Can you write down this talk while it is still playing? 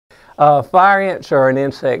Fire ants are an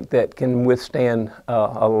insect that can withstand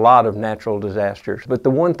a lot of natural disasters, but the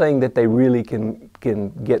one thing that they really can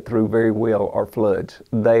get through very well are floods.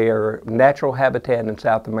 Their natural habitat in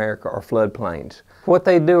South America are floodplains. What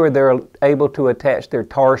they do is they're able to attach their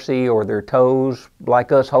tarsi or their toes,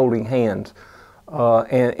 like us holding hands,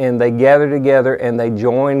 and they gather together and they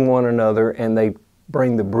join one another and they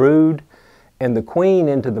bring the brood and the queen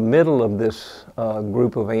into the middle of this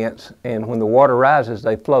group of ants, and when the water rises,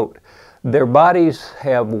 they float. Their bodies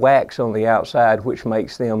have wax on the outside, which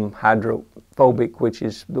makes them hydrophobic, which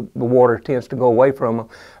is the water tends to go away from them.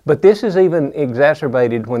 But this is even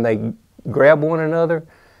exacerbated when they grab one another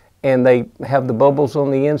and they have the bubbles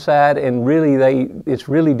on the inside, and really it's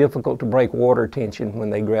really difficult to break water tension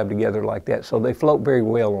when they grab together like that. So they float very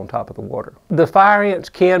well on top of the water. The fire ants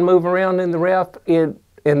can move around in the raft,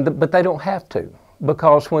 but they don't have to,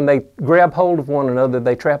 because when they grab hold of one another,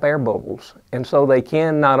 they trap air bubbles. And so they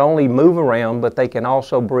can not only move around, but they can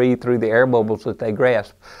also breathe through the air bubbles that they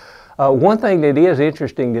grasp. One thing that is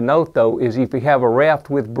interesting to note, though, is if you have a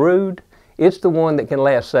raft with brood, it's the one that can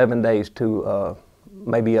last 7 days to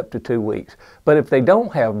maybe up to 2 weeks. But if they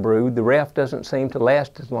don't have brood, the raft doesn't seem to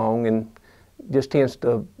last as long and just tends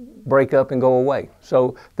to break up and go away.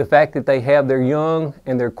 So the fact that they have their young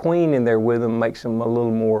and their queen in there with them makes them a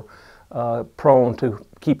little more prone to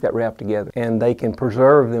keep that raft together. And they can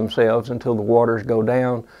preserve themselves until the waters go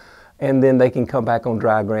down, and then they can come back on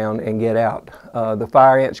dry ground and get out. The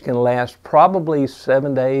fire ants can last probably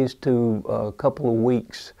 7 days to a couple of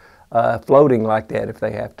weeks floating like that if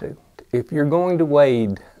they have to. If you're going to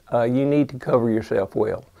wade, you need to cover yourself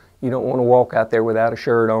well. You don't want to walk out there without a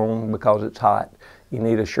shirt on because it's hot. You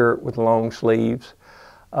need a shirt with long sleeves.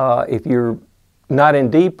 If you're not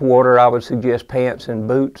in deep water, I would suggest pants and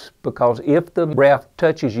boots, because if the raft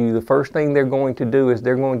touches you, the first thing they're going to do is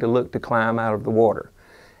they're going to look to climb out of the water.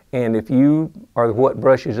 And if you are what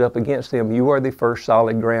brushes up against them, you are the first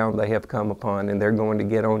solid ground they have come upon, and they're going to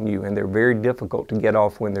get on you. And they're very difficult to get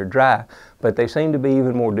off when they're dry, but they seem to be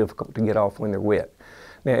even more difficult to get off when they're wet.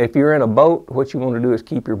 Now, if you're in a boat, what you want to do is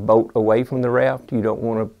keep your boat away from the raft. You don't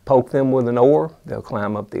want to poke them with an oar. They'll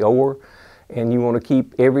climb up the oar. And you want to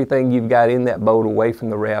keep everything you've got in that boat away from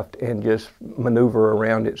the raft and just maneuver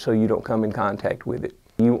around it so you don't come in contact with it.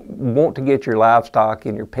 You want to get your livestock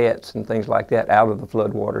and your pets and things like that out of the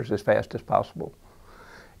floodwaters as fast as possible.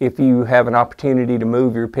 If you have an opportunity to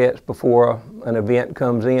move your pets before an event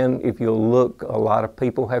comes in, if you'll look, a lot of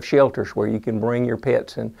people have shelters where you can bring your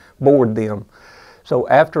pets and board them. So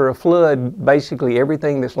after a flood, basically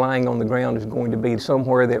everything that's lying on the ground is going to be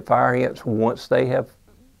somewhere that fire ants, once they have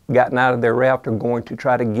gotten out of their raft, are going to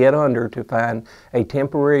try to get under to find a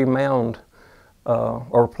temporary mound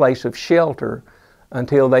or place of shelter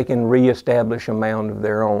until they can reestablish a mound of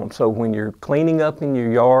their own. So when you're cleaning up in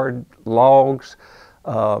your yard, logs,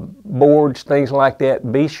 boards, things like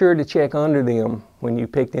that, be sure to check under them when you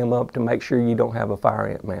pick them up to make sure you don't have a fire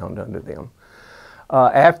ant mound under them.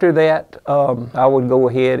 After that, I would go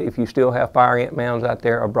ahead, if you still have fire ant mounds out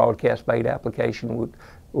there, a broadcast bait application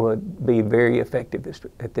would be very effective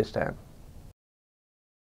at this time.